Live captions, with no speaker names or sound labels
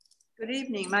Good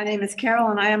evening. My name is Carol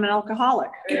and I am an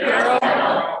alcoholic.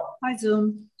 Hi,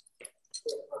 Zoom.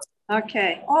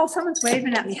 Okay. Oh, someone's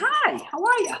waving at me. Hi, how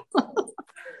are you?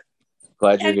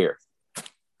 Glad you're here.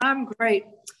 I'm great.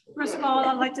 First of all,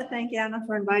 I'd like to thank Anna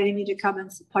for inviting me to come and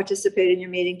participate in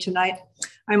your meeting tonight.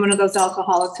 I'm one of those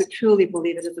alcoholics who truly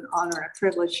believe it is an honor and a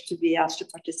privilege to be asked to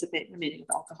participate in the meeting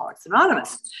of Alcoholics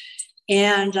Anonymous.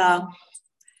 And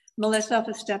Melissa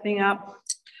for stepping up.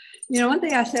 You know, one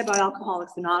thing I say about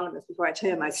Alcoholics Anonymous before I tell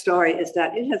you my story is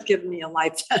that it has given me a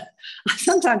life that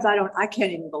sometimes I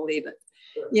can't even believe it.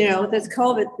 You know, this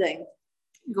COVID thing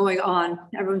going on,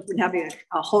 everyone's been having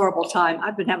a horrible time.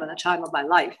 I've been having the time of my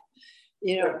life.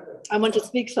 You know, I went to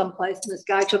speak someplace and this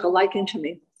guy took a liking to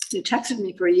me. He texted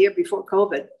me for a year before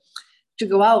COVID to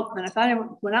go out. And I finally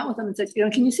went out with him and said, you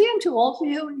know, can you see I'm too old for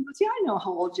you? And he goes, yeah, I know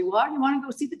how old you are. You want to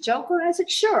go see the Joker? And I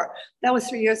said, sure. That was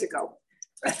 3 years ago.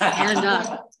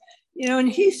 And, you know,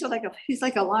 and he's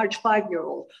like a large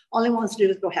 5-year-old. All he wants to do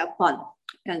is go have fun.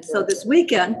 And so this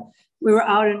weekend, we were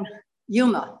out in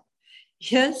Yuma.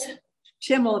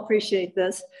 Tim will appreciate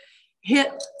this.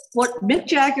 What Mick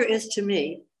Jagger is to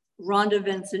me, Rhonda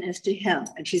Vincent is to him.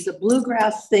 And she's a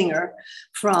bluegrass singer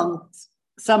from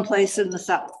someplace in the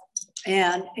South.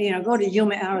 And, you know, go to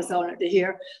Yuma, Arizona to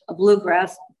hear a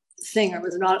bluegrass singer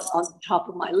was not on the top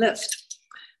of my list.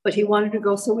 But he wanted to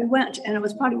go, so we went. And it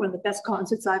was probably one of the best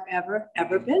concerts I've ever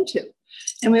been to.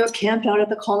 And we were camped out at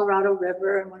the Colorado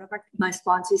River. And one of my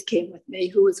sponsors came with me,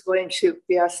 who was going to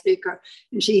be our speaker.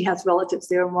 And she has relatives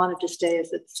there and wanted to stay. I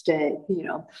said, stay. You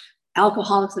know,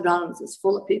 Alcoholics Anonymous is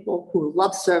full of people who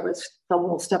love service. Someone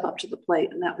will step up to the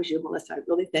plate. And that was you, Melissa. I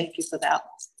really thank you for that.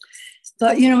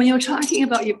 But, you know, when you were talking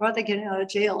about your brother getting out of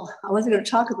jail, I wasn't going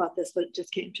to talk about this, but it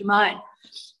just came to mind.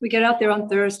 We get out there on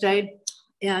Thursday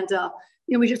and,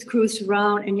 you know, we just cruised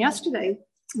around. And yesterday,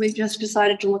 we just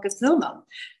decided to look at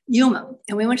Yuma.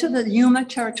 And we went to the Yuma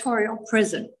Territorial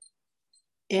Prison.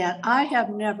 And I have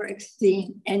never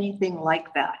seen anything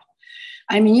like that.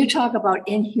 I mean, you talk about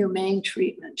inhumane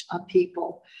treatment of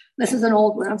people. This is an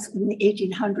old one in the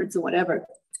 1800s or whatever.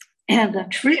 And the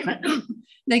treatment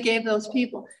they gave those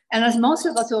people. And as most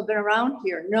of us who have been around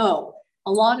here know,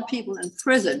 a lot of people in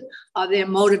prison they're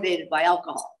motivated by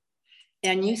alcohol.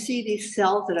 And you see these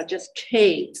cells that are just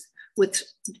caves with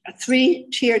a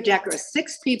 3-tier decker,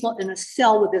 6 people in a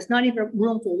cell where there's not even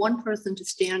room for one person to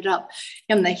stand up.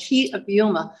 And the heat of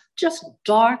Yuma, just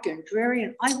dark and dreary.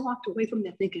 And I walked away from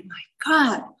there thinking, my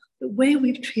God, the way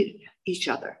we've treated each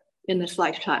other in this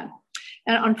lifetime.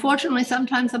 And unfortunately,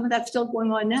 sometimes some of that's still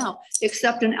going on now,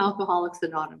 except in Alcoholics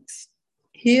Anonymous.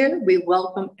 Here, we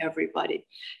welcome everybody.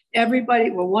 Everybody,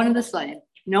 we're one and the same.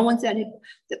 No one's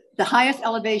the highest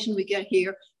elevation we get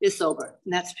here is sober,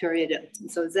 and that's period.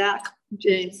 And so Zach,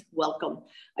 James, welcome.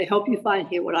 I hope you find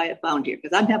here what I have found here,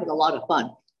 because I'm having a lot of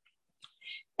fun.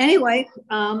 Anyway,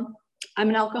 I'm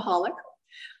an alcoholic.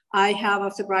 I have a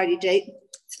sobriety date.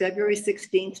 It's February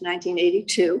 16th,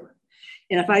 1982.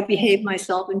 And if I behave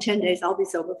myself in 10 days, I'll be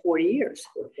sober 40 years.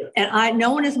 And no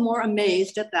one is more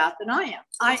amazed at that than I am.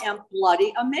 I am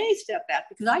bloody amazed at that,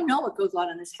 because I know what goes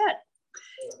on in his head.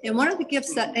 And one of the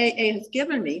gifts that AA has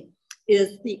given me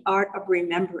is the art of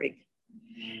remembering.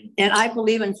 And I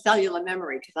believe in cellular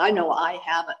memory because I know I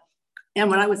have it. And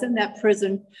when I was in that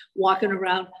prison walking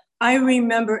around, I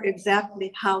remember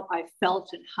exactly how I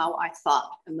felt and how I thought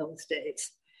in those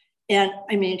days. And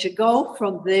I mean, to go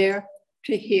from there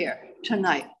to here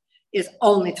tonight is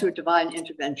only through divine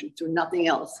intervention, through nothing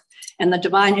else. And the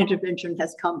divine intervention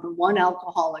has come from one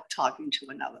alcoholic talking to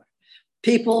another.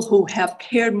 People who have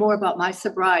cared more about my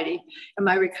sobriety and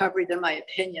my recovery than my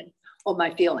opinion or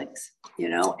my feelings, you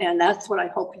know, and that's what I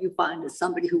hope you find is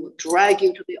somebody who will drag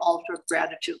you to the altar of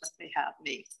gratitude like they have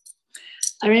me.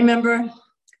 I remember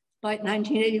by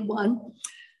 1981,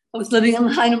 I was living in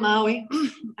Lahaina, Maui.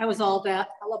 I was all that.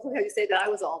 I love how you say that. I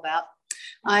was all that.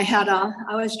 I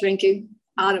was drinking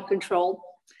out of control.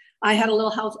 I had a little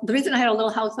house. The reason I had a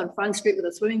little house on Front Street with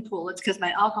a swimming pool is because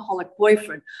my alcoholic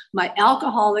boyfriend, my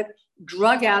alcoholic,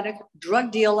 drug addict,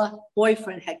 drug dealer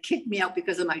boyfriend had kicked me out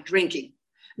because of my drinking.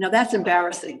 Now that's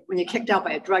embarrassing when you're kicked out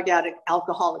by a drug addict,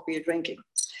 alcoholic for your drinking.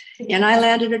 And I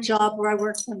landed a job where I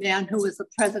worked for a man who was the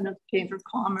president of the Chamber of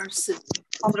Commerce.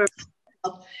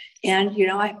 And, you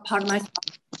know, I had part of my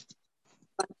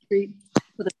Front Street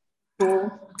with a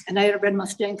pool. And I had a red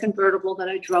Mustang convertible that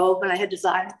I drove, and I had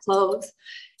designer clothes.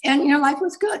 And, you know, life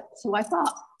was good. So I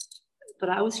thought, but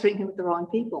I was drinking with the wrong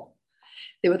people.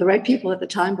 They were the right people at the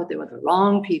time, but they were the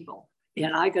wrong people.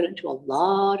 And I got into a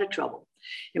lot of trouble.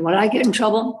 And when I get in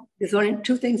trouble, there's only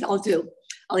 2 things I'll do.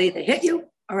 I'll either hit you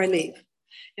or I leave.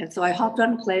 And so I hopped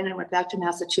on a plane and I went back to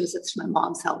Massachusetts to my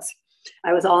mom's house.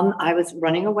 I was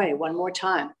running away one more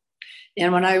time.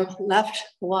 And when I left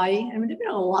Hawaii, I mean, there've been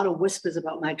a lot of whispers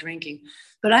about my drinking,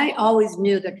 but I always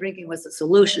knew that drinking was the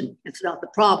solution. It's not the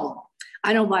problem.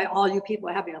 I know why all you people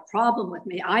are having a problem with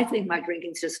me. I think my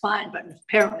drinking's just fine, but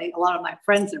apparently a lot of my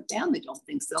friends and family don't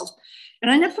think so.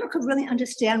 And I never could really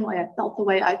understand why I felt the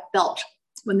way I felt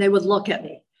when they would look at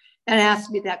me and ask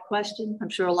me that question. I'm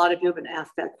sure a lot of you have been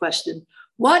asked that question.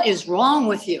 What is wrong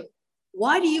with you?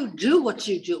 Why do you do what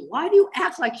you do? Why do you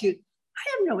act like you?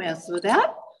 I have no answer to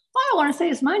that. All I want to say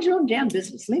is mind your own damn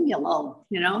business. Leave me alone,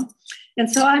 you know?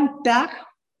 And so I'm back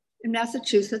in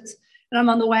Massachusetts and I'm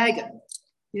on the wagon.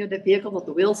 You know, the vehicle with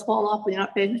the wheels fall off when you're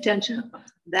not paying attention,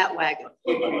 that wagon.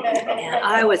 And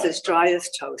I was as dry as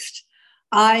toast.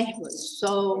 I was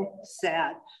so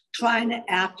sad, trying to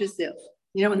act as if,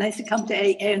 you know, when they say come to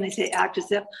AA and they say act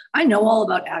as if, I know all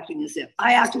about acting as if.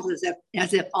 I acted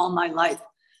as if all my life.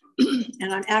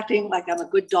 And I'm acting like I'm a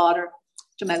good daughter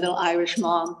to my little Irish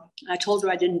mom. I told her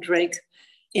I didn't drink.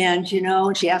 And, you know,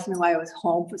 and she asked me why I was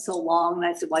home for so long. And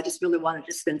I said, well, I just really wanted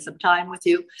to spend some time with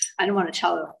you. I didn't want to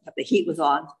tell her that the heat was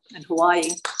on in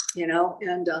Hawaii, you know,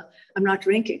 and I'm not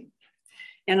drinking.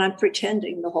 And I'm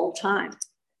pretending the whole time.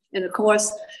 And of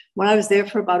course, when I was there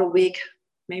for about a week,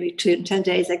 maybe 10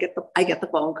 days, I get the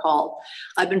phone call.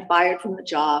 I've been fired from the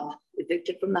job,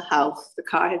 evicted from the house. The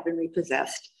car had been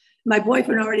repossessed. My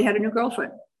boyfriend already had a new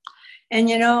girlfriend. And,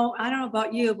 you know, I don't know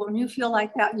about you, but when you feel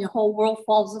like that and your whole world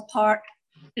falls apart,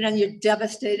 and then you're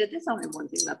devastated, there's only one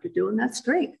thing left to do, and that's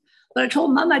drink. But I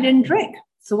told Mom I didn't drink.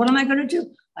 So what am I going to do?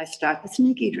 I start the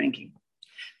sneaky drinking.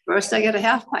 First, I get a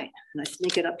half pint, and I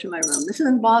sneak it up to my room. This is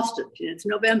in Boston. It's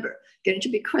November, getting to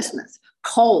be Christmas,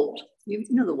 cold. You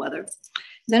know the weather.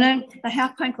 Then the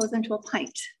half pint goes into a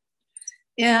pint.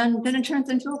 And then it turns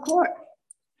into a quart.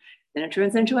 Then it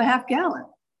turns into a half gallon.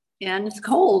 And it's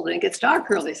cold, and it gets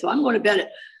dark early. So I'm going to bed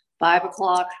at 5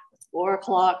 o'clock, 4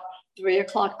 o'clock, 3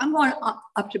 o'clock. I'm going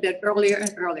up to bed earlier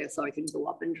and earlier so I can go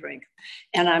up and drink.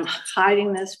 And I'm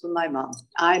hiding this from my mom.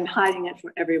 I'm hiding it from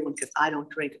everyone because I don't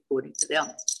drink according to them.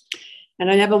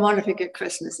 And I never want to forget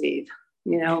Christmas Eve.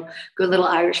 You know, good little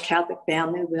Irish Catholic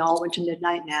family. We all went to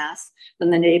midnight mass.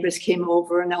 Then the neighbors came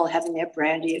over and they were having their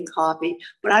brandy and coffee.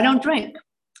 But I don't drink.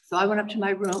 So I went up to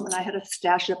my room and I had a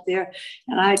stash up there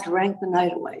and I drank the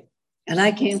night away. And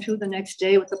I came through the next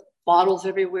day with the bottles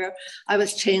everywhere. I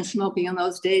was chain smoking in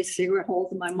those days, cigarette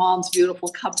holes in my mom's beautiful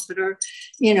comforter,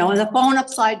 you know, and the phone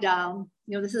upside down.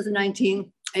 You know, this is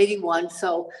 1981,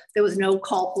 so there was no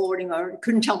call forwarding or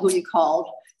couldn't tell who you called.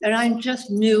 And I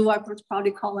just knew I was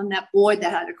probably calling that boy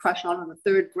that I had a crush on in the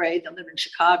 3rd grade that lived in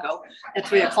Chicago at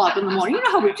 3 o'clock in the morning. You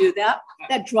know how we do that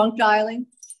drunk dialing.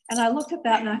 And I looked at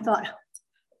that and I thought,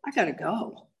 I gotta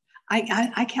go.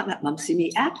 I can't let Mom see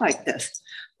me act like this.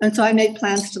 And so I made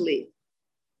plans to leave.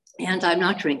 And I'm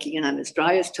not drinking, and I'm as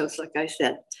dry as toast, like I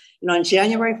said. And on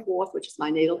January 4th, which is my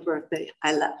natal birthday,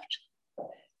 I left.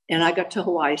 And I got to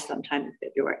Hawaii sometime in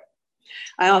February.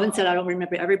 I often said I don't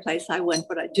remember every place I went,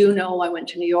 but I do know I went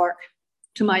to New York,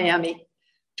 to Miami,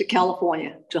 to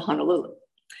California, to Honolulu,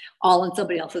 all on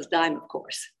somebody else's dime, of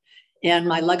course. And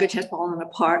my luggage had fallen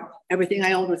apart. Everything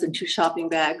I owned was in 2 shopping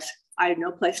bags. I had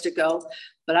no place to go,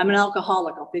 but I'm an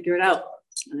alcoholic. I'll figure it out.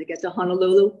 And I get to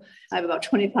Honolulu. I have about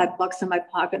 25 bucks in my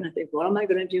pocket. And I think, what am I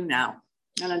going to do now?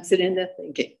 And I'm sitting there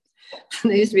thinking.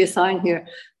 And there used to be a sign here,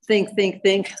 think, think,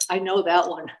 think. I know that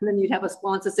one. And then you'd have a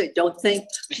sponsor say, don't think.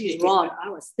 She's wrong. I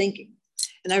was thinking.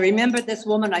 And I remember this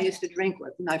woman I used to drink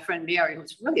with, my friend Mary, who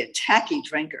was really a tacky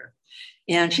drinker.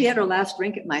 And she had her last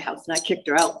drink at my house, and I kicked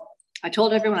her out. I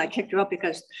told everyone I kicked her out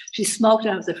because she smoked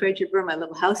and I was afraid she'd burn my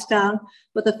little house down.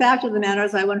 But the fact of the matter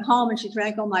is I went home and she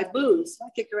drank all my booze. I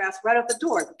kicked her ass right out the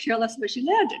door, careless where she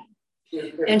landed.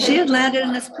 And she had landed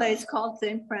in this place called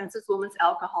St. Francis Women's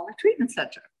Alcoholic Treatment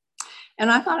Center. And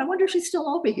I thought, I wonder if she's still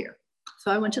over here. So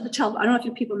I went to the I don't know if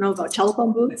you people know about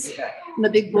telephone booths in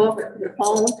the big book, your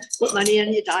phone, put money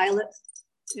in, you dial it,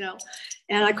 you know.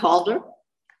 And I called her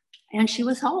and she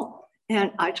was home.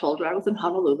 And I told her I was in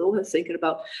Honolulu. I was thinking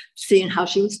about seeing how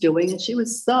she was doing. And she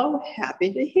was so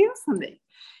happy to hear from me.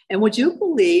 And would you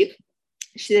believe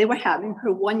they were having her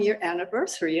 1-year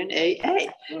anniversary in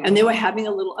AA. And they were having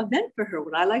a little event for her.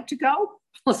 Would I like to go?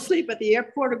 I'll sleep at the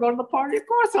airport or go to the party? Of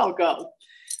course I'll go.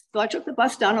 So I took the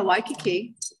bus down to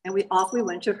Waikiki and we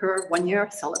went to her 1-year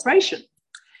celebration.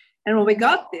 And when we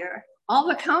got there, all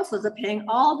the counselors are paying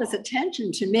all this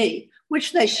attention to me,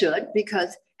 which they should,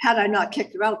 because had I not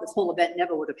kicked her out, this whole event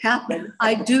never would have happened.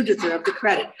 I do deserve the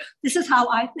credit. This is how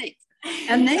I think.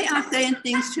 And they are saying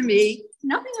things to me,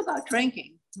 nothing about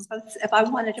drinking, if I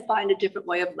wanted to find a different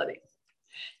way of living.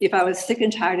 If I was sick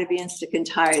and tired of being sick and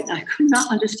tired, I could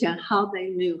not understand how they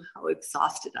knew how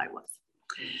exhausted I was.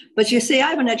 But you see, I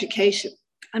have an education.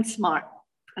 I'm smart.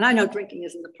 And I know drinking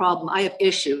isn't the problem. I have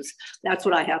issues. That's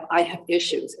what I have. I have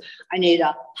issues. I need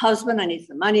a husband. I need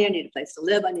some money. I need a place to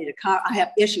live. I need a car. I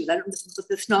have issues. I don't listen to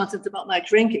this nonsense about my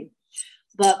drinking.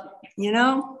 But, you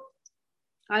know,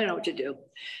 I don't know what to do.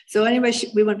 So anyway,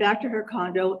 we went back to her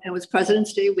condo, and it was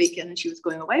President's Day weekend, and she was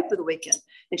going away for the weekend.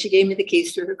 And she gave me the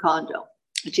keys to her condo.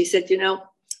 And she said, you know,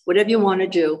 whatever you want to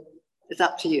do, it's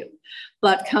up to you.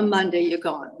 But come Monday, you're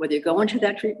gone. Whether you're going to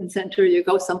that treatment center or you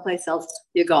go someplace else,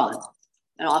 you're gone.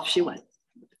 And off she went,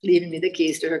 leaving me the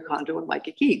keys to her condo in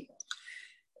Waikiki.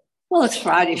 Well, it's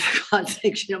Friday, for God's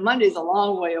sakes. You know, Monday's a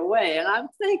long way away. And I'm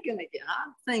thinking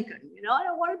again, you know, I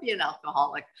don't want to be an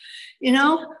alcoholic. You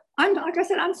know, like I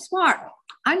said, I'm smart.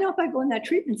 I know if I go in that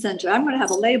treatment center, I'm going to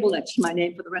have a label next to my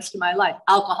name for the rest of my life,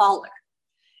 alcoholic.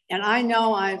 And I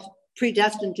know I'm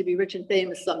predestined to be rich and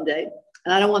famous someday.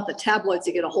 And I don't want the tabloids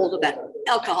to get a hold of that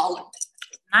alcoholic.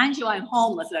 Mind you, I'm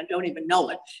homeless and I don't even know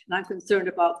it. And I'm concerned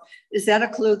about, is that a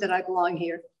clue that I belong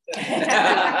here?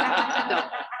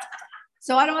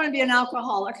 So I don't want to be an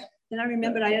alcoholic. Then I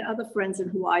remembered I had other friends in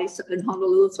Hawaii, in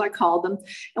Honolulu, so I called them.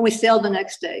 And we sailed the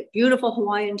next day. Beautiful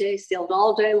Hawaiian day, sailed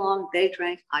all day long. They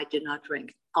drank. I did not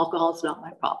drink. Alcohol's not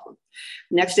my problem.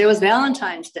 Next day was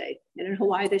Valentine's Day. And in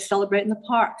Hawaii, they celebrate in the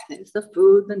park. There's the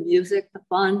food, the music, the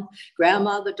fun,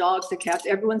 grandma, the dogs, the cats,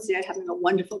 everyone's there having a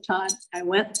wonderful time. I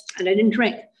went and I didn't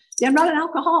drink. See, I'm not an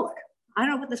alcoholic. I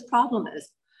don't know what this problem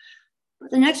is.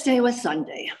 But the next day was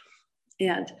Sunday.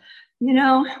 And, you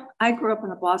know, I grew up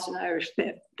in a Boston Irish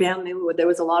family where there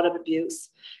was a lot of abuse.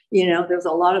 You know, there was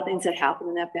a lot of things that happened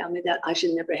in that family that I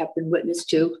should never have been witness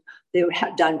to. They were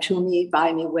done to me,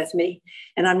 by me, with me.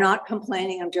 And I'm not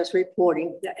complaining, I'm just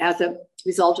reporting that as a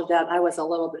result of that, I was a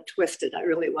little bit twisted. I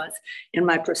really was in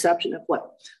my perception of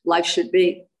what life should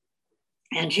be.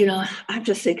 And, you know, I'm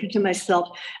just thinking to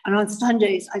myself, and on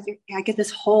Sundays, I think I get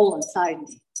this hole inside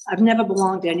me. I've never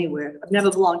belonged anywhere. I've never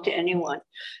belonged to anyone.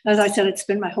 As I said, I'd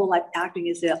spent my whole life acting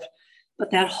as if,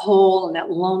 but that hole and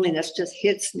that loneliness just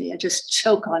hits me. I just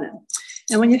choke on it.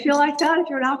 And when you feel like that, if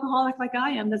you're an alcoholic like I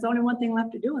am, there's only one thing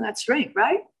left to do, and that's drink,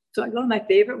 right? So I go to my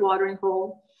favorite watering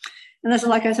hole. And this is,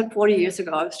 like I said, 40 years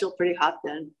ago. I was still pretty hot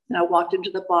then. And I walked into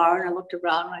the bar and I looked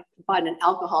around and I could find an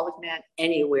alcoholic man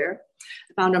anywhere.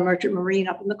 I found a merchant marine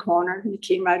up in the corner and he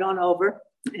came right on over.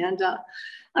 And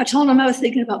I told him I was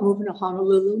thinking about moving to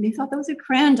Honolulu, and he thought that was a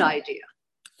grand idea.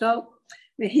 So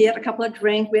he had a couple of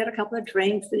drinks. We had a couple of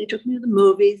drinks. Then he took me to the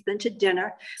movies, then to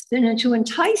dinner. Then to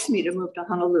entice me to move to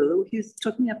Honolulu, he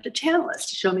took me up to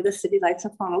Tantalus to show me the city lights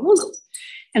of Honolulu.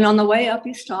 And on the way up,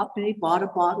 he stopped and he bought a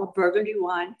bottle of Burgundy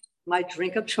wine, my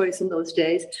drink of choice in those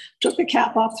days, took the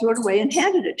cap off, threw it away, and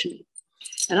handed it to me.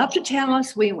 And up to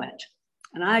Tantalus we went.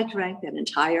 And I drank that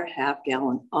entire half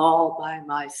gallon all by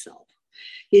myself.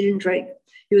 He didn't drink.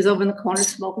 He was over in the corner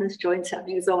smoking his joints,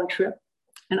 having his own trip.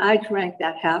 And I drank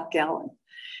that half gallon.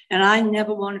 And I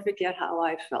never want to forget how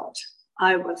I felt.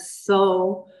 I was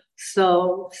so,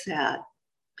 so sad,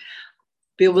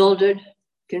 bewildered,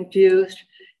 confused,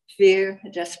 fear,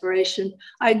 desperation.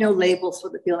 I had no labels for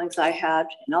the feelings I had.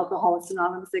 In Alcoholics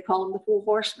Anonymous, they call them the four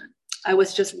horsemen. I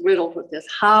was just riddled with this.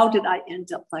 How did I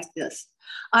end up like this?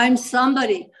 I'm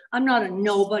somebody. I'm not a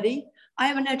nobody. I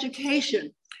have an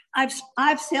education.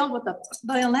 I've sailed with the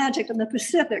Atlantic and the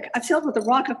Pacific. I've sailed with the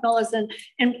Rockefellers and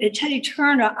Teddy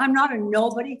Turner. I'm not a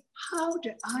nobody. How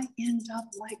did I end up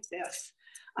like this?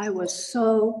 I was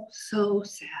so, so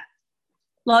sad.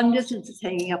 Long distance is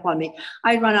hanging up on me.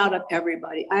 I'd run out of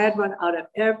everybody. I had run out of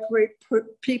every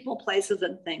people, places,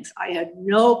 and things. I had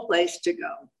no place to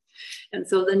go. And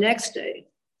so the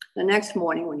next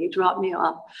morning when he dropped me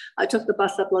off, I took the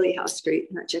bus up Lily House Street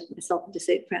and I checked myself into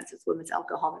St. Francis Women's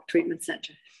Alcoholic Treatment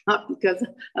Center. Not because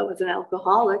I was an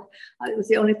alcoholic. It was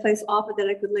the only place offered that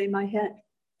I could lay my head.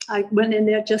 I went in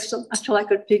there just until I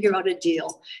could figure out a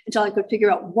deal, until I could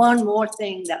figure out one more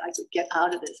thing that I could get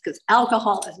out of this, because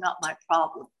alcohol is not my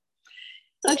problem.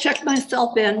 So I checked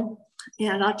myself in,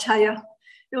 and I'll tell you,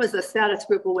 it was the saddest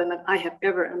group of women I have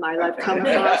ever in my life come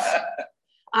across.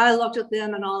 I looked at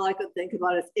them and all I could think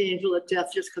about is angel of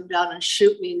death, just come down and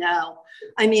shoot me now.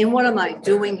 I mean, what am I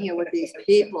doing here with these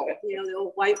people? You know, the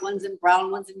old white ones and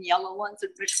brown ones and yellow ones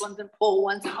and rich ones and poor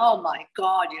ones. Oh my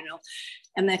God, you know.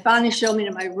 And they finally showed me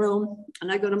to my room,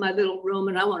 and I go to my little room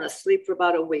and I want to sleep for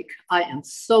about a week. I am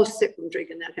so sick from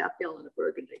drinking that half gallon of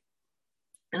Burgundy.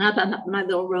 And I'm up in my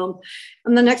little room,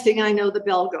 and the next thing I know, the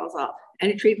bell goes off.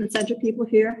 Any treatment center people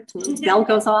here? Bell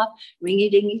goes off,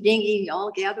 ringy dingy dingy, you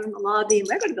all gather in the lobby, and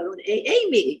we're going to go to an AA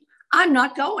meeting. I'm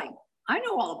not going. I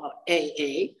know all about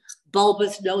AA,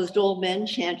 bulbous-nosed old men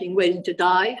chanting, waiting to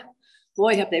die.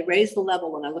 Boy, have they raised the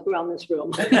level when I look around this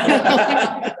room. But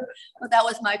that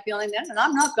was my feeling then, and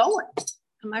I'm not going.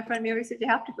 And my friend Mary said, you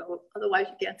have to go, otherwise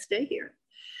you can't stay here.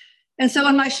 And so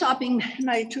in my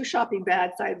two shopping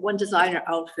bags, I had one designer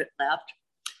outfit left.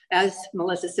 As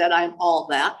Melissa said, I am all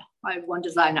that. I had one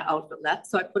designer outfit left,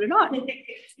 so I put it on. It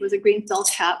was a green felt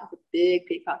hat with a big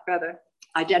peacock feather,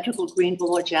 identical green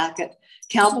velour jacket,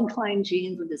 Calvin Klein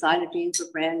jeans and designer jeans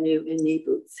were brand new, and knee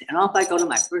boots. And off I go to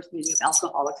my first meeting of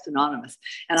Alcoholics Anonymous,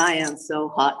 and I am so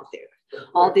hot there.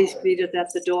 All these greeters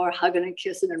at the door, hugging and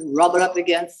kissing and rubbing up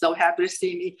against, so happy to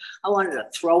see me. I wanted to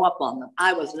throw up on them.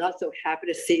 I was not so happy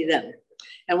to see them.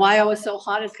 And why I was so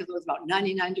hot is because it was about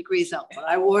 99 degrees out, but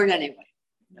I wore it anyway.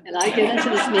 And I get into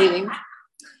this meeting,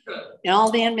 and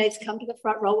all the inmates come to the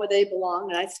front row where they belong,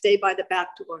 and I stay by the back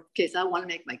door in case I want to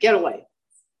make my getaway.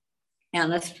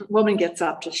 And this woman gets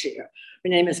up to share. Her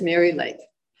name is Mary Lake.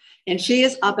 And she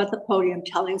is up at the podium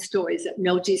telling stories that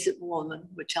no decent woman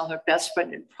would tell her best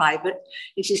friend in private.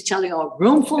 And she's telling a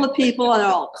room full of people, and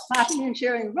they're all clapping and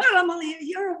cheering, right, Emily,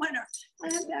 you're a winner.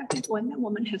 And I'm back and going, that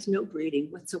woman has no breeding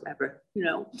whatsoever, you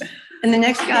know. And the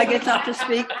next guy gets up to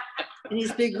speak, and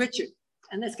he's Big Richard.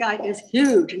 And this guy is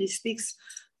huge, and he speaks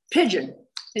pidgin.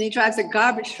 And he drives a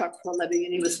garbage truck for a living,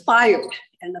 and he was fired.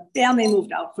 And the family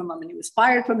moved out from him, and he was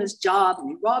fired from his job, and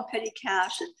he robbed petty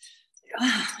cash. And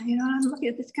you know, I'm looking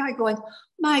at this guy going,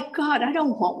 my God, I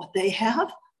don't want what they have.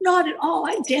 Not at all.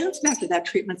 I danced back to that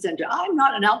treatment center. I'm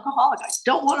not an alcoholic. I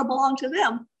don't want to belong to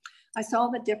them. I saw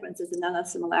the differences and none of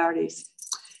the similarities.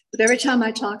 But every time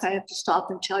I talk, I have to stop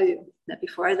and tell you that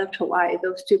before I left Hawaii,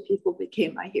 those two people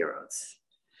became my heroes.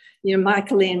 You know,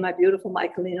 Michaeline, my beautiful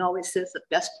Michaeline, always says the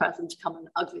best presents come in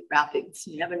ugly wrappings.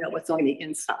 You never know what's on the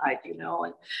inside, you know.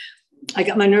 And I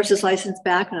got my nurse's license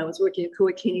back, and I was working at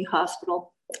Kuakini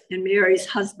Hospital. And Mary's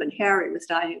husband, Harry, was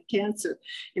dying of cancer.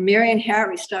 And Mary and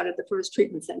Harry started the first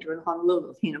treatment center in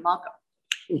Honolulu, Hinamaka.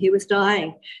 And he was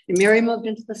dying. And Mary moved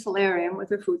into the solarium with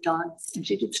her futon, and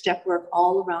she did step work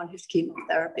all around his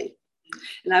chemotherapy.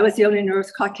 And I was the only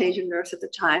nurse, Caucasian nurse at the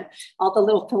time. All the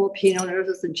little Filipino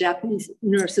nurses and Japanese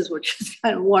nurses were just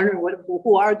kind of wondering,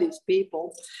 who are these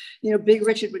people? You know, Big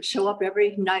Richard would show up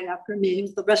every night after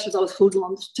meetings, the rest of those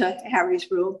hoodlums to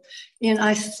Harry's room. And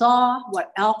I saw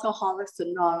what Alcoholics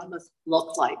Anonymous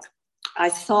looked like. I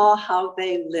saw how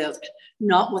they lived,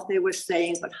 not what they were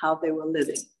saying, but how they were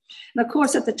living. And of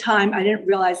course, at the time, I didn't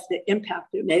realize the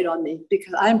impact it made on me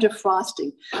because I'm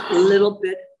defrosting little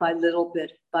bit by little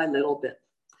bit by little bit.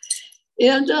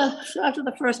 And so after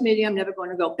the first meeting, I'm never going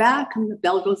to go back. And the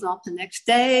bell goes off the next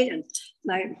day. And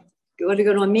I go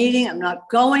to a meeting. I'm not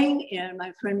going. And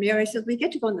my friend Mary says, we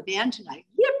get to go in the van tonight.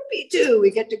 Yippee-doo.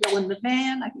 We get to go in the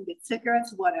van. I can get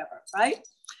cigarettes, whatever, right?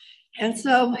 And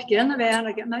so I get in the van.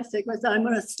 I get my cigarettes. And I'm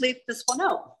going to sleep this one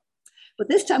out. But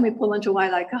this time we pull into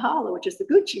Wailea Kahala, which is the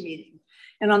Gucci meeting.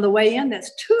 And on the way in,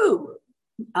 there's two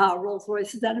Rolls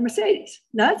Royces and a Mercedes.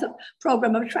 Now that's a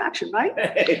program of attraction, right?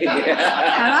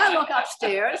 Yeah. And I look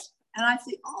upstairs and I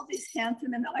see all these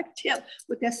handsome men like Tim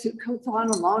with their suit coats on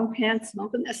and long pants,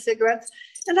 smoking their cigarettes.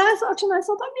 And I thought to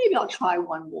myself, oh, maybe I'll try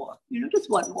one more, you know, just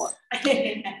one more.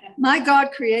 My God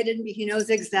created me. He knows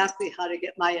exactly how to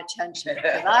get my attention.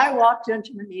 And I walked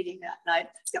into the meeting that night,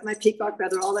 got my peacock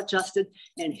feather all adjusted.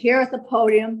 And here at the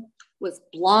podium was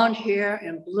blonde hair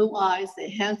and blue eyes, the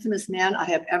handsomest man I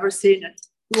have ever seen. And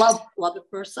love at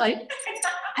first sight.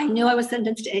 I knew I was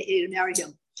sentenced to AA to marry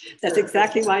him. That's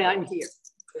exactly why I'm here.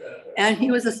 And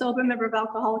he was a sober member of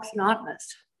Alcoholics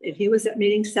Anonymous. And he was at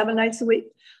meetings 7 nights a week.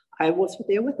 I was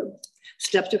there with him.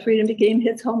 Steps to Freedom became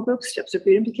his home group. Steps to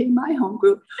Freedom became my home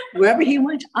group. Wherever he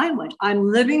went, I went. I'm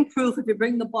living proof if you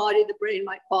bring the body, the brain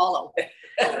might follow.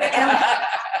 And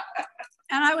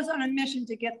I was on a mission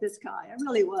to get this guy. I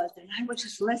really was. And I would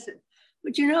just listen.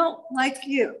 But you know, like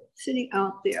you, sitting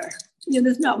out there, you know,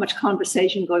 there's not much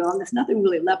conversation going on. There's nothing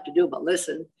really left to do but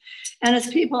listen. And as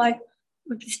people like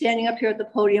would be standing up here at the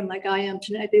podium like I am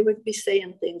tonight, they would be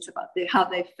saying things about how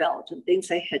they felt and things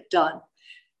they had done.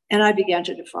 And I began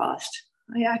to defrost.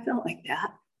 I felt like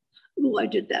that. Ooh, I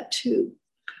did that too.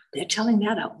 They're telling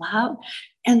that out loud.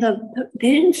 And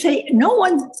they didn't say, no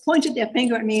one pointed their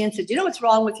finger at me and said, you know what's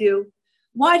wrong with you?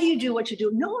 Why do you do what you do?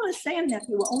 No one was saying that.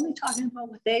 They were only talking about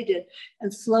what they did.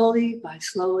 And slowly, by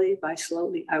slowly,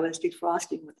 I was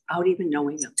defrosting without even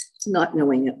knowing it, not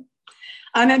knowing it.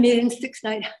 I'm at meetings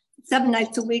 7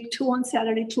 nights a week, 2 on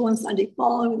Saturday, 2 on Sunday,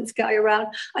 following this guy around.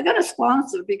 I got a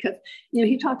sponsor because, you know,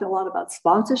 he talked a lot about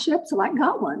sponsorship, so I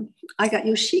got one. I got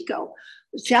Yoshiko,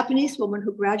 this Japanese woman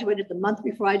who graduated the month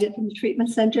before I did from the treatment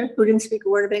center, who didn't speak a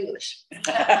word of English.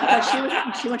 But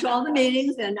she went to all the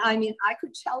meetings, and I mean, I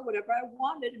could tell whatever I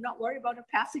wanted and not worry about her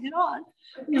passing it on.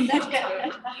 Do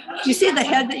you see the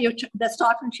head that's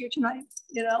talking to you tonight?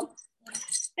 You know.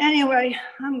 Anyway,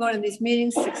 I'm going to these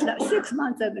meetings, 6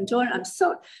 months I've been doing it.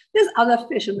 There's other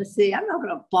fish in the sea. I'm not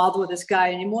going to bother with this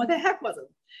guy anymore. The heck with him.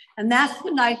 And that's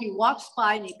the night he walks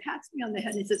by and he pats me on the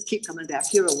head and he says, keep coming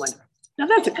back. You're a winner. Now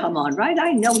that's a come on, right?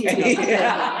 I know he's going to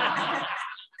I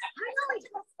know he's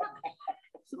going to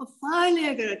So finally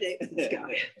I got a date with this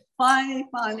guy. Finally,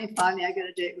 I got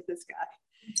a date with this guy.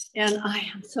 And I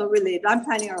am so relieved. I'm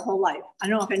planning our whole life. I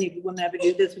don't know if any of you women ever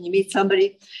do this. When you meet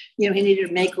somebody, you know, he needed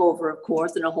a makeover, of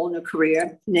course, and a whole new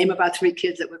career. Name about 3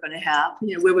 kids that we're going to have,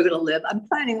 you know, where we're going to live. I'm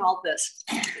planning all this.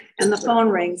 And the phone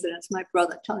rings, and it's my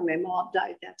brother telling me my mom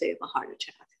died that day of a heart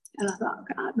attack. And I thought,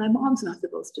 God, my mom's not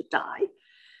supposed to die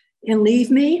and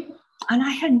leave me. And I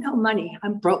had no money.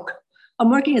 I'm broke. I'm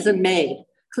working as a maid,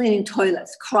 cleaning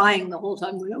toilets, crying the whole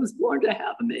time. When I was born to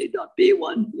have a maid, not be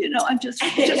one. You know, I'm just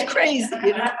crazy,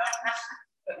 you know.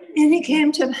 And he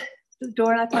came to the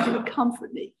door and I thought he would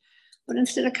comfort me. But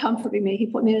instead of comforting me, he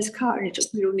put me in his car and he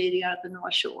took me to a meeting out at the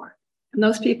North Shore. And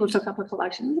those people took up a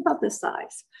collection. It was about this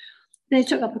size. They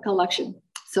took up a collection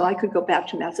so I could go back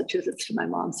to Massachusetts to my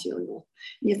mom's funeral.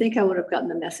 And you think I would have gotten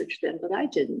the message then, but I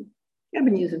didn't. I've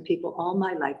been using people all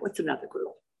my life. What's another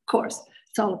girl? Of course,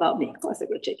 it's all about me. Of course, they're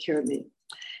going to take care of me.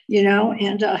 You know,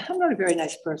 and I'm not a very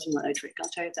nice person when I drink. I'll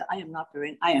tell you that.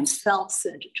 I am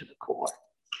self-centered to the core.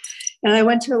 And I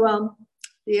went to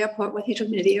the airport. He took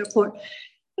me to the airport.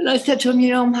 And I said to him,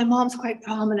 you know, my mom's quite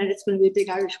prominent. It's going to be a big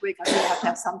Irish wake. I'm going to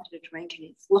have something to drink. And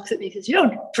he looks at me and says, you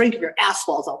don't drink if your ass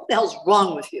falls off. What the hell's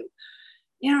wrong with you?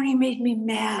 You know, and he made me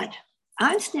mad.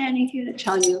 I'm standing here to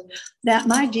tell you that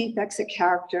my defects of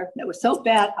character that was so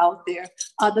bad out there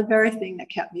are the very thing that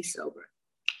kept me sober.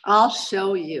 I'll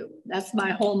show you. That's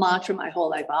my whole mantra, my whole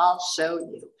life. I'll show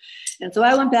you. And so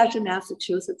I went back to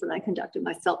Massachusetts and I conducted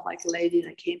myself like a lady. And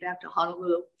I came back to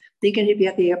Honolulu thinking he'd be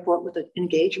at the airport with an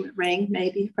engagement ring,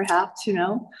 maybe, perhaps, you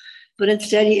know. But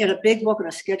instead he had a big book and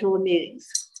a schedule of meetings.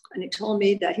 And he told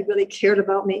me that he really cared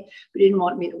about me, but didn't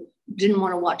want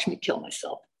to watch me kill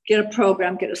myself. Get a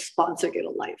program, get a sponsor, get a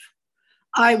life.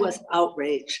 I was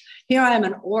outraged. Here I am,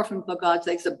 an orphan, for God's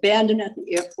sakes, abandoned at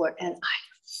the airport. And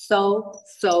so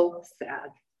sad.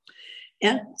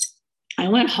 And I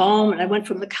went home and I went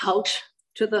from the couch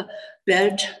to the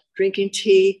bed, drinking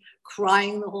tea,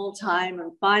 crying the whole time.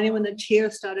 And finally, when the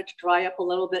tears started to dry up a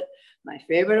little bit, my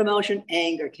favorite emotion,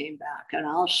 anger, came back, and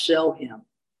I'll show him.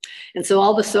 And so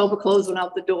all the sober clothes went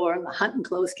out the door and the hunting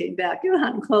clothes came back. You know,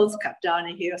 hunting clothes cut down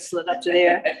to here, slid up to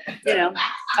there. You know,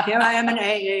 here I am in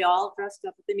AA, all dressed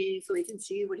up at the meeting so he can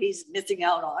see what he's missing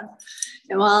out on.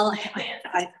 And while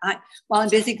I'm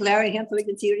busy glaring at him so he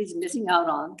can see what he's missing out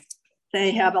on,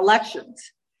 they have elections.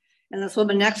 And this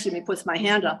woman next to me puts my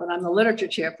hand up, and I'm the literature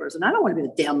chairperson. I don't want to be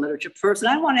the damn literature person.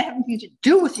 I don't want to have anything to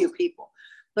do with you people.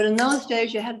 But in those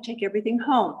days, you had to take everything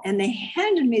home. And they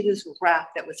handed me this wrap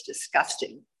that was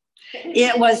disgusting.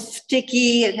 It was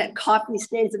sticky. It had coffee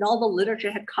stains, and all the literature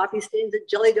had coffee stains and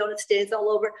jelly donut stains all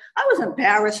over. I was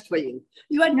embarrassed for you.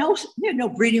 You had no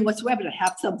breeding whatsoever to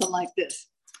have something like this.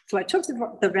 So I took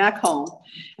the rack home.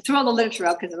 I threw all the literature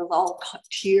out because it was all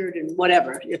tiered and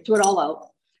whatever. You threw it all out,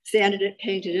 sanded it,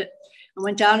 painted it. I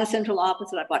went down to central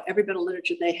office and I bought every bit of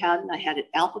literature they had, and I had it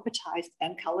alphabetized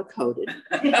and color-coded.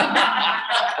 And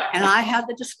I had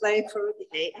the display for the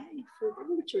AA, for the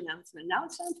literature announcement. Now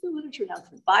it's time for the literature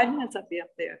announcement. 5 minutes I'd be up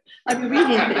there. I'd be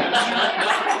reading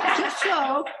things just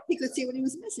so he could see what he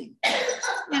was missing.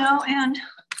 You know, and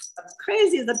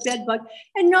crazy as a bed bug.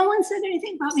 And no one said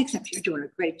anything about me except, you're doing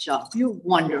a great job. You're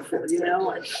wonderful, you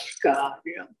know, and God,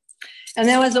 you know. And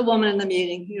there was a woman in the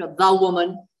meeting, you know, the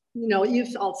woman. You know,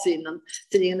 you've all seen them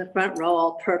sitting in the front row,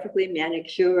 all perfectly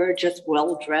manicured, just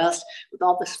well-dressed, with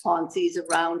all the sponsees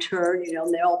around her, you know,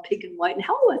 and they're all pink and white. And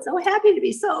oh, I'm so happy to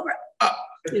be sober,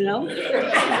 you know,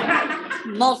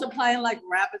 multiplying like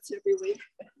rabbits every week.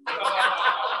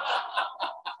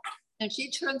 And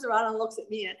she turns around and looks at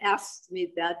me and asks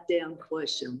me that damn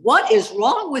question. What is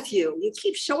wrong with you? You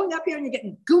keep showing up here and you're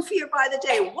getting goofier by the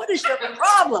day. What is your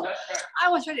problem? I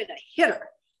was ready to hit her.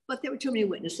 But there were too many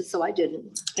witnesses, so I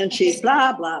didn't. And she's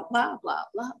blah, blah, blah, blah,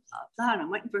 blah, blah, blah. And I'm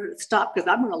waiting for her to stop because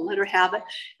I'm going to let her have it.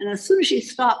 And as soon as she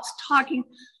stops talking,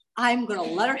 I'm going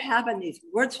to let her have it. And these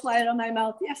words fly out of my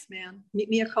mouth. Yes, ma'am. Meet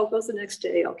me at Coco's the next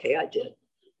day. Okay, I did.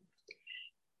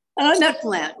 And I met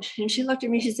Blanche. And she looked at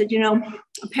me. She said, you know,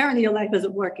 apparently your life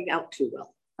isn't working out too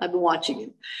well. I've been watching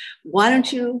you. Why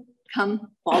don't you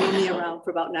come follow me around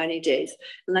for about 90 days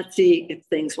and let's see if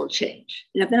things will change.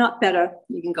 And if they're not better,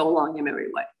 you can go along your merry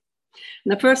way.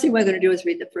 And the first thing we're going to do is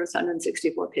read the first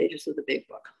 164 pages of the big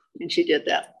book. And she did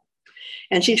that.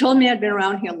 And she told me I'd been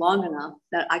around here long enough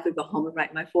that I could go home and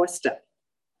write my fourth step.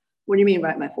 What do you mean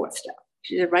write my fourth step?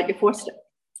 She said, write your fourth step.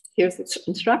 Here's the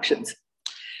instructions.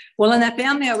 Well, in that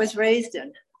family I was raised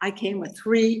in, I came with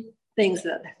three things,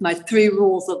 my three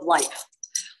rules of life.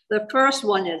 The first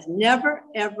one is never,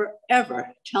 ever,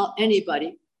 ever tell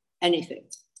anybody anything.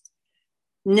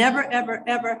 Never, ever,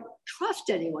 ever trust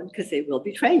anyone because they will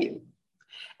betray you.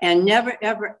 And never,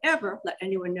 ever, ever let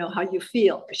anyone know how you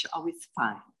feel because you're always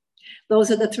fine. Those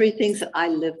are the three things that I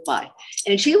live by.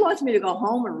 And she wants me to go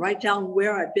home and write down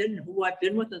where I've been and who I've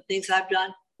been with and things I've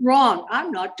done. Wrong.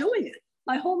 I'm not doing it.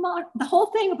 The whole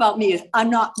thing about me is I'm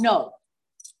not, no.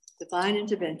 Divine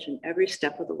intervention every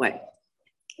step of the way.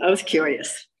 I was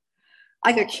curious.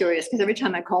 I got curious because every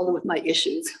time I called her with my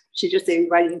issues, she'd just say,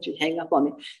 writing, and she'd hang up on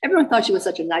me. Everyone thought she was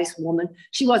such a nice woman.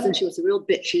 She wasn't. She was a real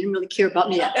bitch. She didn't really care about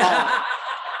me at all.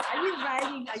 Are you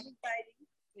writing? Are you writing?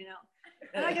 You know,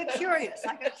 and I got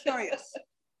curious.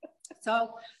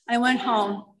 So I went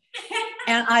home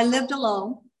and I lived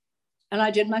alone and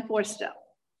I did my fourth step.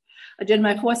 I did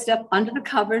my fourth step under the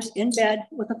covers in bed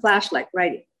with a flashlight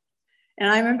writing. And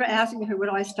I remember asking her, where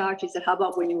do I start? She said, how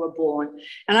about when you were born?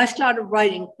 And I started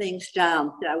writing things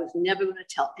down that I was never going to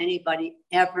tell anybody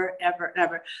ever, ever,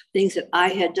 ever. Things that I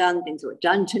had done, things that were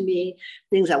done to me,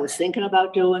 things I was thinking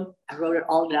about doing. I wrote it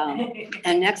all down.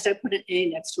 And next I put an A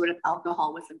next to it if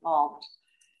alcohol was involved.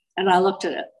 And I looked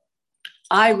at it.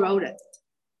 I wrote it.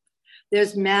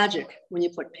 There's magic when you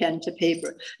put pen to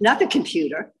paper, not the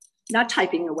computer. Not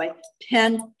typing away,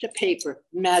 pen to paper,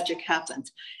 magic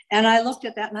happens. And I looked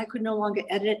at that and I could no longer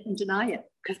edit it and deny it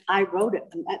because I wrote it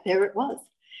and there it was.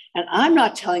 And I'm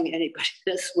not telling anybody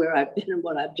this, where I've been and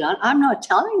what I've done. I'm not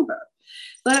telling her.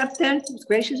 But then, as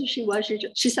gracious as she was,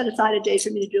 she set aside a day for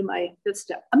me to do my fifth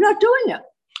step. I'm not doing it.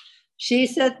 She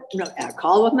said, no, I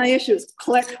call with my issues,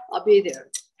 click, I'll be there.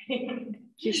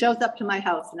 She shows up to my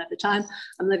house. And at the time,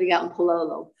 I'm living out in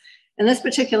Palolo. And this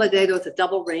particular day, there was a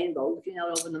double rainbow looking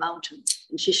out over the mountains.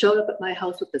 And she showed up at my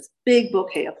house with this big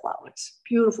bouquet of flowers,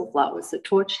 beautiful flowers, the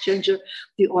torch ginger,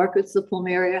 the orchids, the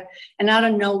plumeria. And out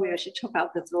of nowhere, she took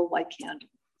out this little white candle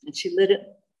and she lit it.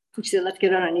 And she said, let's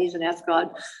get on our knees and ask God,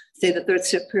 say the third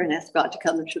step prayer and ask God to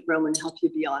come into the room and help you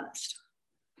be honest.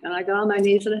 And I got on my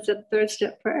knees and I said the third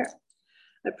step prayer.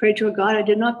 I prayed to a God I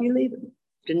did not believe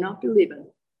in,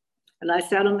 And I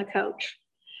sat on the couch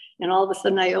and all of a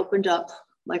sudden I opened up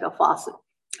like a faucet.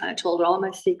 I told her all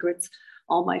my secrets,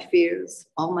 all my fears,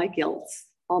 all my guilts,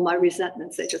 all my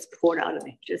resentments. They just poured out of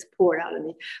me,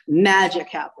 Magic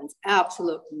happens,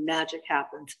 absolute magic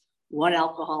happens. One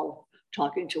alcohol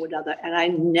talking to another. And I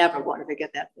never want to forget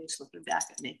that face looking back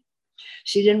at me.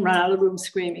 She didn't run out of the room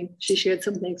screaming. She shared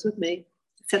some things with me,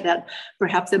 said that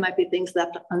perhaps there might be things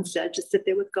left unsaid, to sit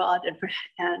there with God and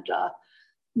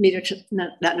meet her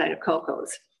that night at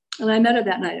Coco's. And I met her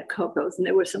that night at Coco's, and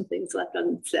there were some things left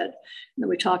unsaid that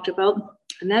we talked about.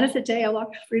 And that is the day I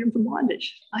walked freedom from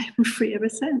bondage. I have been free ever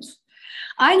since.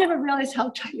 I never realized how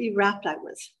tightly wrapped I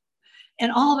was.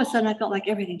 And all of a sudden, I felt like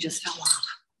everything just fell off.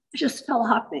 It just fell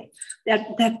off me.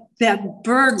 That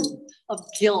burden of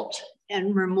guilt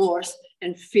and remorse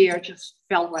and fear just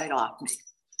fell right off me.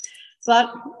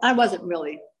 But I wasn't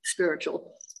really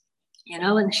spiritual. You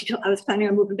know, and I was planning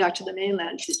on moving back to the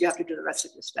mainland. She said, you have to do the rest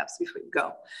of your steps before you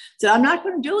go. So I'm not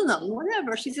going to do them,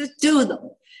 whatever. She says, do them.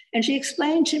 And she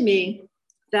explained to me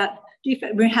that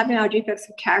we're having our defects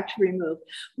of character removed.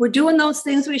 We're doing those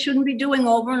things we shouldn't be doing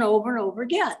over and over and over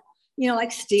again. You know,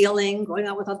 like stealing, going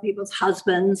out with other people's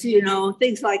husbands, you know,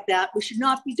 things like that. We should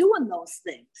not be doing those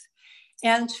things.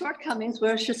 And shortcomings,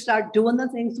 we should start doing the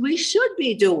things we should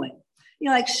be doing. You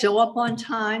know, like show up on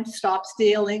time, stop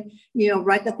stealing, you know,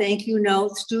 write the thank you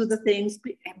notes, do the things,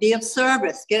 be of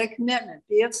service, get a commitment,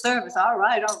 be of service. All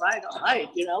right,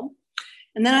 you know.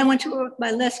 And then I went to her with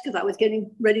my list because I was getting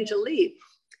ready to leave.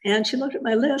 And she looked at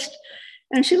my list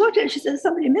and she looked at it and she said, there's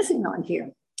somebody missing on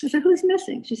here. I said, who's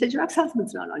missing? She said, your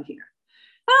ex-husband's not on here.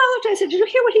 I looked at it, I said, did you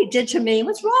hear what he did to me?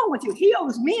 What's wrong with you? He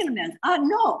owes me an amends.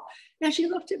 No. And she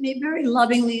looked at me very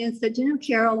lovingly and said, you know,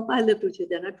 Carol, if I lived with you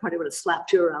then, I probably would have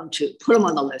slapped you around too. Put him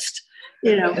on the list,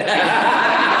 you know.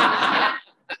 I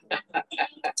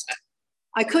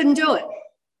couldn't do it.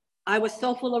 I was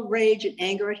so full of rage and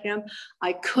anger at him,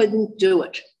 I couldn't do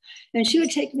it. And she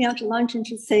would take me out to lunch and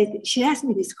she'd ask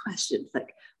me these questions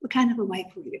like, what kind of a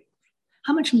wife were you?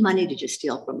 How much money did you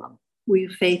steal from him? Were you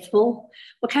faithful?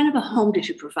 What kind of a home did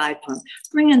you provide for him?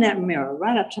 Bringing that mirror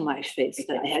right up to my face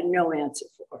that I had no answer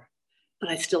for, but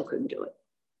I still couldn't do it.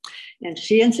 And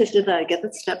she insisted that I get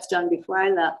the steps done before I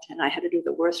left, and I had to do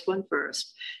the worst one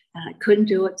first. And I couldn't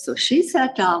do it. So she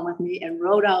sat down with me and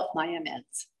wrote out my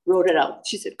amends, wrote it out.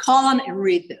 She said, call him and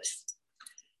read this.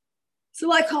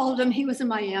 So I called him. He was in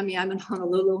Miami. I'm in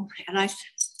Honolulu. And I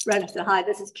read and said, hi,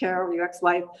 this is Carol, your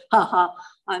ex-wife.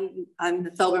 I'm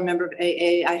the sober member of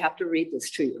AA. I have to read this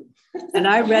to you. And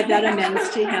I read that amends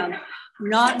to him,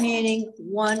 not meaning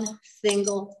one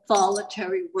single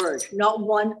solitary word, not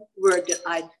one word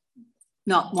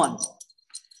not one.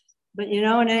 But you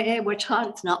know, in AA, we're taught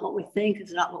it's not what we think,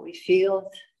 it's not what we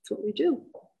feel, it's what we do.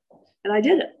 And I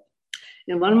did it.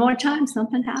 And one more time,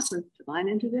 something happened, divine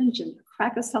intervention, a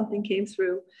crack of something came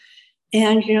through.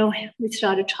 And, you know, we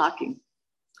started talking.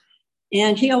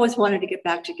 And he always wanted to get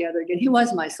back together again. He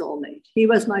was my soulmate. He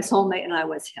was my soulmate and I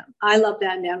was him. I loved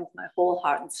that man with my whole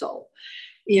heart and soul,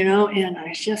 you know, and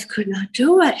I just could not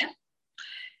do it.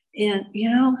 And, you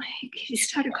know, he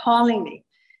started calling me.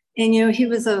 And, you know, he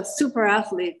was a super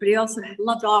athlete, but he also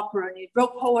loved opera and he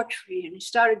wrote poetry and he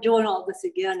started doing all this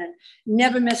again and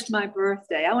never missed my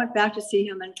birthday. I went back to see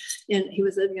him and he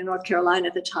was living in North Carolina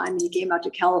at the time. And he came out to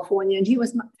California and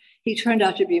he turned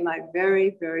out to be my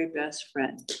very, very best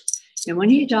friend. And when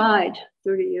he died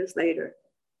 30 years later,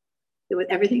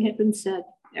 everything had been said,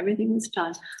 everything was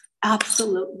done,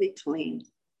 absolutely clean.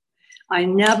 I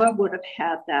never would have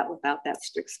had that without that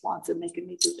strict sponsor making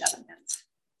me do that amends.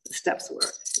 The steps were,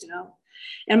 you know.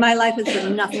 And my life has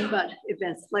been nothing but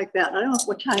events like that. I don't know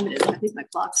what time it is. I think my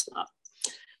clock stopped.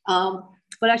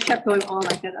 But I kept going on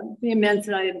like that. The amends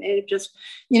that I have made, just,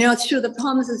 you know, it's true. The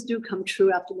promises do come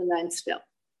true after the 9th step.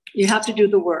 You have to do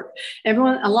the work. A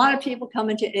lot of people come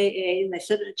into AA and they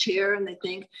sit in a chair and they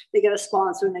think they get a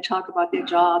sponsor and they talk about their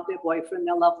job, their boyfriend,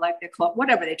 their love life, their club,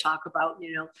 whatever they talk about,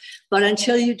 you know. But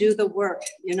until you do the work,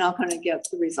 you're not going to get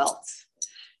the results.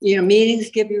 You know, meetings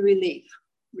give you relief.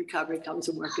 Recovery comes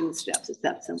from working the steps. It's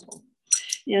that simple.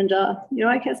 And, you know,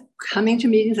 I guess coming to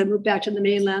meetings, I moved back to the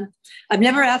mainland. I've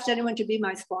never asked anyone to be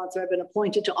my sponsor. I've been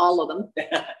appointed to all of them.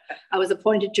 I was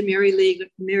appointed to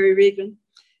Mary Regan.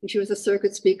 And she was a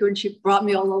circuit speaker, and she brought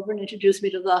me all over and introduced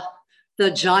me to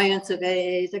the giants of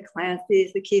AA, the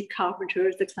Clancy's, the Keith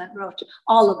Carpenters, the Clint Roach,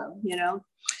 all of them, you know.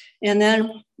 And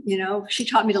then, you know, she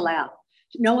taught me to laugh.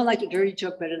 No one liked a dirty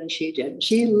joke better than she did.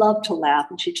 She loved to laugh,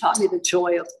 and she taught me the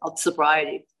joy of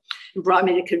sobriety and brought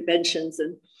me to conventions.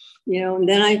 And, you know, and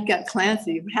then I got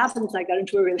Clancy. What happened is I got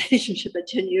into a relationship at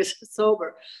 10 years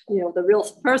sober, you know, the real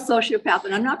first sociopath.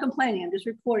 And I'm not complaining, I'm just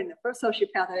reporting the first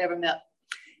sociopath I ever met.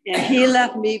 And he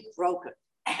left me broken,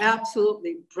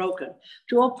 absolutely broken,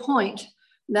 to a point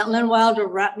that Lynn Wilder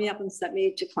wrapped me up and sent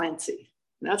me to Clancy.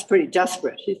 And that's pretty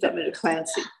desperate. He sent me to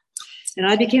Clancy. And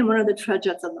I became one of the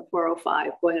trudgettes on the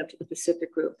 405 going up to the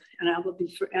Pacific Group. And I will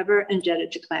be forever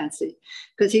indebted to Clancy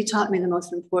because he taught me the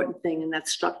most important thing, and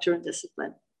that's structure and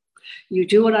discipline. You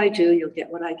do what I do, you'll get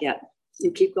what I get.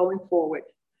 You keep going forward.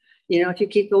 You know, if you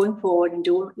keep going forward and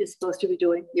doing what you're supposed to be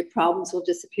doing, your problems will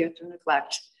disappear through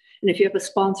neglect. And if you have a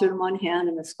sponsor in one hand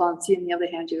and a sponsor in the other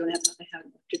hand, you don't have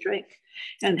nothing to drink.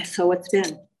 And so it's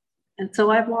been. And so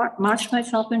I've marched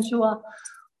myself into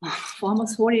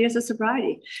almost 40 years of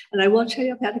sobriety. And I will tell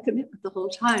you, I've had a commitment the whole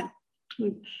time.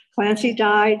 When Clancy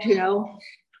died,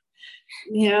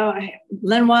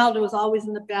 Lynn Wilder was always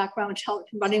in the background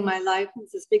running my life. He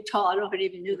was this big, tall, I don't know if I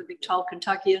even knew the big, tall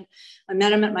Kentuckian. I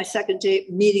met him at my second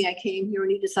meeting. I came here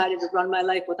and he decided to run my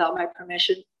life without my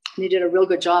permission. And he did a real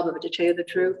good job of it, to tell you the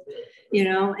truth, you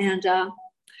know. And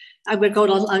I would go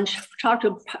to lunch, talk to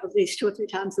him at least 2 or 3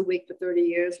 times a week for 30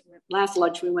 years. Last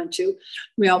lunch we went to,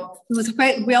 it was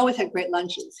great. We always had great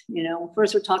lunches, you know.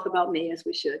 First we'd talk about me, as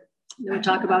we should. Then we'd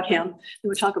talk about him. Then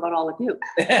we'd talk about all of you,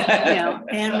 you know.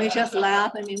 And we just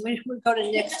laugh. I mean, we'd go to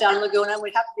Nick's down Laguna.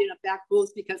 We'd have to be in a back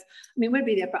booth because, I mean, we'd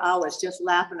be there for hours just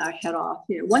laughing our head off.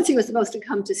 You know, once he was supposed to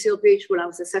come to Seal Beach when I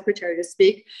was the secretary to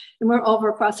speak, and we're over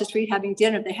across the street having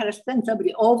dinner. They had to send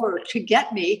somebody over to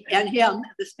get me and him,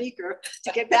 the speaker,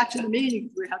 to get back to the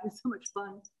meeting. We were having so much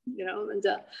fun, you know. And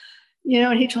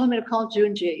and he told me to call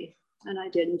June G. And I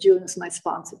did. And June is my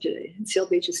sponsor today. And Seal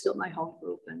Beach is still my home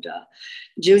group. And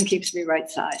June keeps me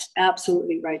right-sized,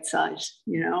 absolutely right-sized,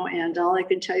 you know. And all I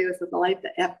can tell you is that the life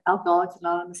that Alcoholics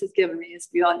Anonymous has given me is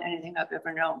beyond anything I've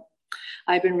ever known.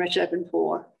 I've been rich, I've been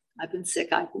poor. I've been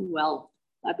sick, I've been well.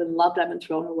 I've been loved, I've been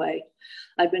thrown away.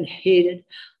 I've been hated.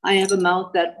 I have a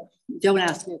mouth that, don't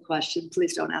ask me a question.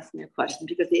 Please don't ask me a question,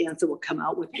 because the answer will come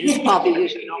out with it's probably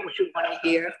usually not what you want to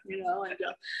hear, you know.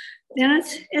 And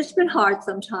it's been hard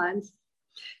sometimes.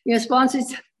 You know,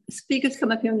 speakers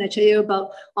come up here and they tell you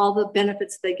about all the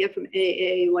benefits they get from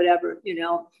AA, whatever, you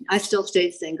know. I still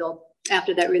stayed single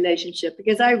after that relationship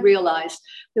because I realized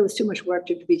there was too much work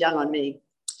to be done on me.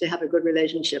 to have a good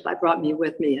relationship. I brought me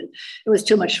with me, and it was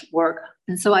too much work.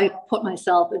 And so I put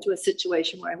myself into a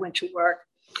situation where I went to work.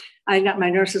 I got my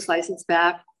nurse's license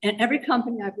back. And every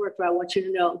company I've worked for, I want you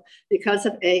to know, because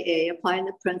of AA, applying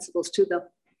the principles to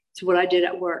what I did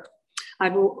at work,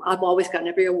 I've always gotten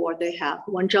every award they have.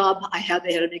 One job I had,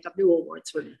 they had to make up new awards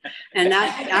for me. And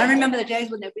I remember the days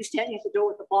when they'd be standing at the door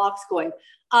with the box going,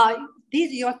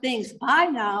 these are your things, buy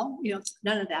now. You know,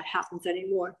 none of that happens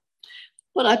anymore.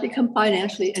 But I've become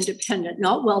financially independent,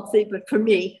 not wealthy, but for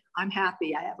me, I'm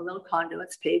happy. I have a little condo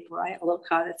that's paid for. I have a little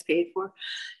car that's paid for.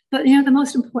 But you know, the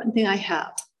most important thing I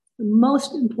have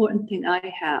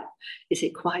is a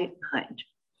quiet mind.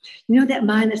 You know, that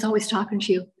mind that's always talking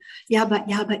to you. Yeah, but,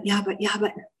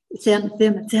 it's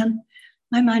them.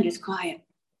 My mind is quiet.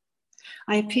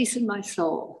 I have peace in my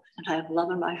soul, and I have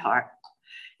love in my heart.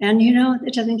 And you know,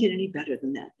 it doesn't get any better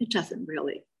than that. It doesn't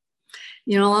really.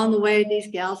 You know, along the way, these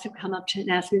gals have come up to and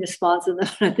asked me to sponsor them.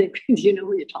 I think, you know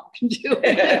who you're talking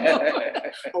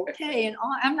to. Okay, and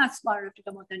I'm not smart enough to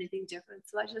come up with anything different.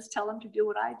 So I just tell them to do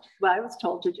what I was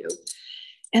told to do.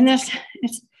 And it's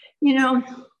you know,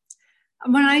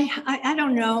 when I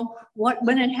don't know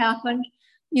when it happened,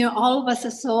 you know, all of us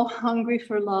are so hungry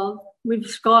for love.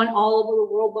 We've gone all over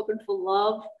the world looking for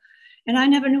love. And I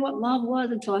never knew what love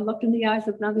was until I looked in the eyes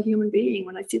of another human being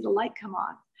when I see the light come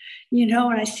on. You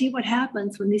know, and I see what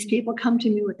happens when these people come to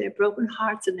me with their broken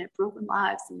hearts and their broken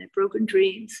lives and their broken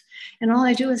dreams. And all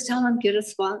I do is tell them, get a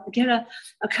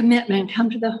commitment, come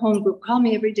to the home group, call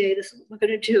me every day. This is what we're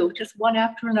going to do, just one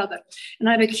after another. And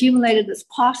I've accumulated this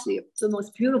posse of the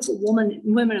most beautiful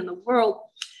women in the world.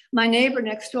 My neighbor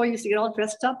next door used to get all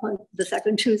dressed up on the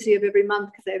second Tuesday of every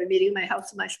month because I have a meeting in my house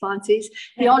with my sponsees.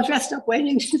 They all dressed up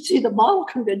waiting to see the model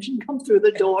convention come through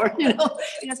the door. You know,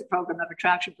 he has a program of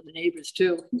attraction for the neighbors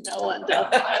too. You know,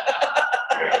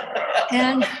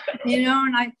 and you know,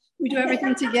 and we do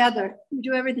everything together. We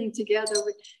do everything together.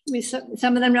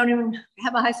 Some of them don't even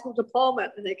have a high school diploma,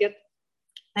 and they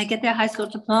get their high school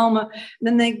diploma, and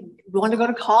then they want to go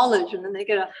to college, and then they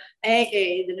get an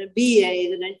AA, then a BA,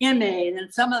 then an MA, and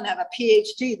then some of them have a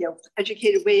PhD. They're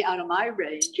educated way out of my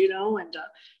range, you know, and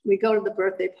we go to the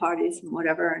birthday parties and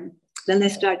whatever, and then they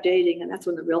start dating, and that's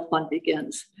when the real fun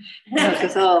begins.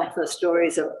 Because, the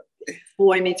stories of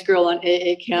boy meets girl on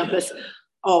AA campus.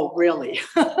 Oh, really?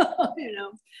 You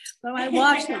know, so I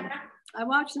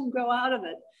watch them grow out of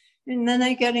it, and then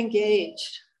they get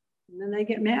engaged. And then they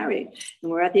get married, and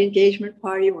we're at the engagement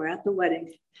party, we're at the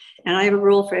wedding. And I have a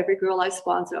rule for every girl I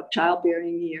sponsor of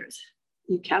childbearing years.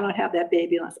 You cannot have that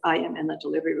baby unless I am in the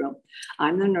delivery room.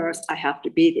 I'm the nurse, I have to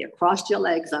be there. Cross your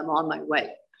legs, I'm on my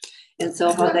way. And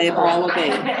so they've all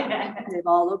obeyed. They've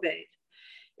all obeyed.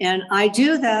 And I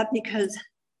do that because,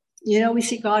 you know, we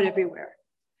see God everywhere.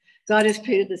 God has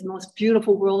created this most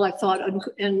beautiful world. I thought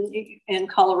in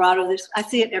Colorado, I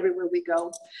see it everywhere we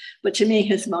go. But to me,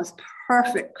 his most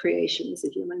perfect creation is a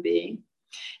human being.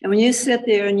 And when you sit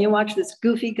there and you watch this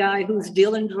goofy guy who's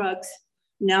dealing drugs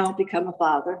now become a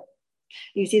father,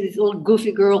 you see this little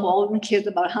goofy girl, all of them kids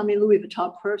about how many Louis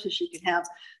Vuitton purses she can have,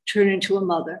 turn into a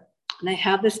mother. And they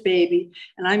have this baby,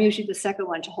 and I'm usually the second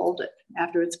one to hold it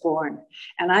after it's born.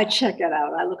 And I check it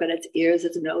out. I look at its ears,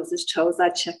 its nose, its toes. I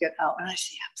check it out, and I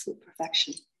see absolute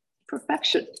perfection.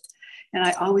 Perfection. And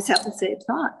I always have the same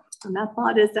thought. And that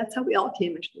thought is, that's how we all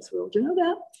came into this world. You know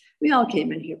that? We all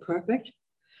came in here perfect.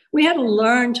 We had to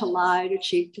learn to lie, to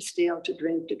cheat, to steal, to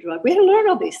drink, to drug. We had to learn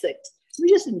all these things. We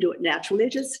just didn't do it naturally.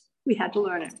 We had to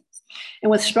learn it. And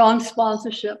with strong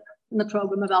sponsorship, in the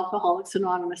program of Alcoholics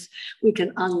Anonymous, we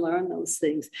can unlearn those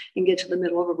things and get to the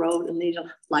middle of a road and lead a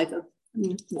life of,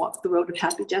 walk the road of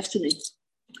happy destiny.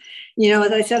 You know,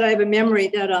 as I said, I have a memory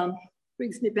that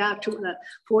brings me back to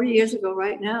 40 years ago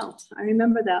right now. I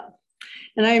remember that.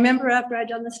 And I remember after I'd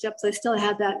done the steps, I still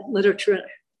had that literature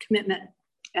commitment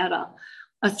at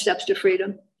Steps to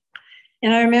Freedom.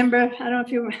 And I remember, I don't know if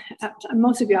you,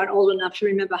 most of you aren't old enough to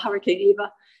remember Hurricane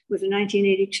Eva. It was in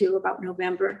 1982, about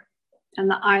November. And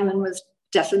the island was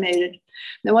decimated.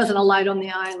 There wasn't a light on the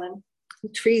island. The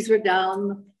trees were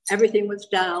down, everything was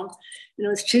down. And it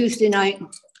was Tuesday night,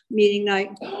 meeting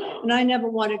night. And I never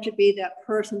wanted to be that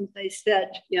person they said,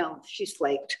 you know, she's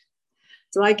flaked.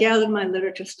 So I gathered my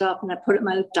literature stuff and I put it in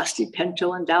my dusty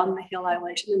Pinto, and down the hill I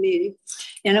went to the meeting.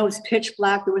 And it was pitch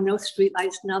black, there were no street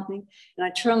lights, nothing. And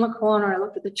I turned the corner, I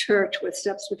looked at the church where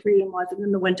Steps to Freedom was, and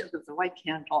in the window there was a white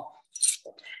candle.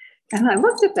 And I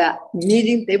looked at that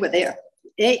meeting, they were there.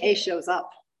 AA shows up.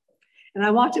 And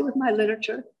I watched it with my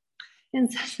literature.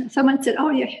 And someone said, oh,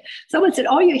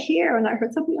 you're here. And I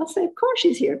heard somebody else say, of course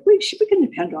she's here. We can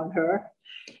depend on her.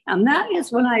 And that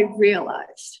is when I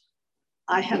realized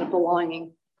I had a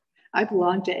belonging. I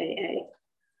belonged to AA.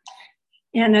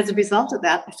 And as a result of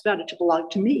that, I started to belong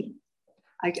to me.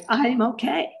 I'm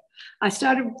okay. I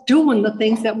started doing the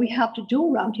things that we have to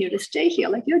do around here to stay here,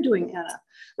 like you're doing, Anna,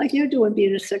 like you're doing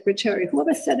being a secretary,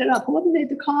 whoever set it up, whoever made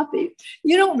the coffee.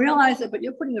 You don't realize it, but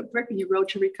you're putting a brick in your road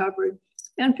to recovery.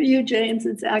 And for you, James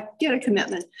and Zach, get a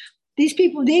commitment. These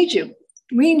people need you.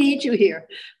 We need you here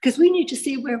because we need to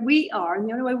see where we are. And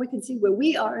the only way we can see where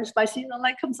we are is by seeing the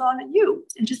light comes on in you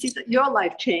and to see that your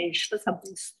life changed for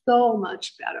something so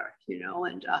much better,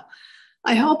 and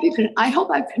I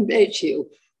hope I've conveyed to you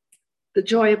the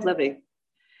joy of living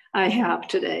I have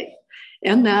today,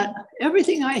 and that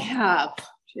everything I have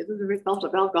is a result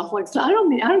of alcoholics. I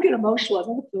don't get emotional. I don't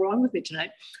know what's wrong with me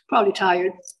tonight. Probably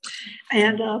tired.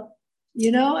 And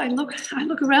I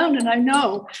look around and I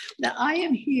know that I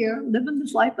am here living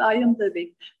this life I am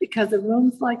living because of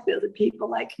rooms like this and people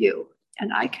like you.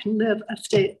 And I can live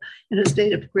in a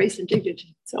state of grace and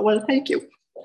dignity. So I want to thank you.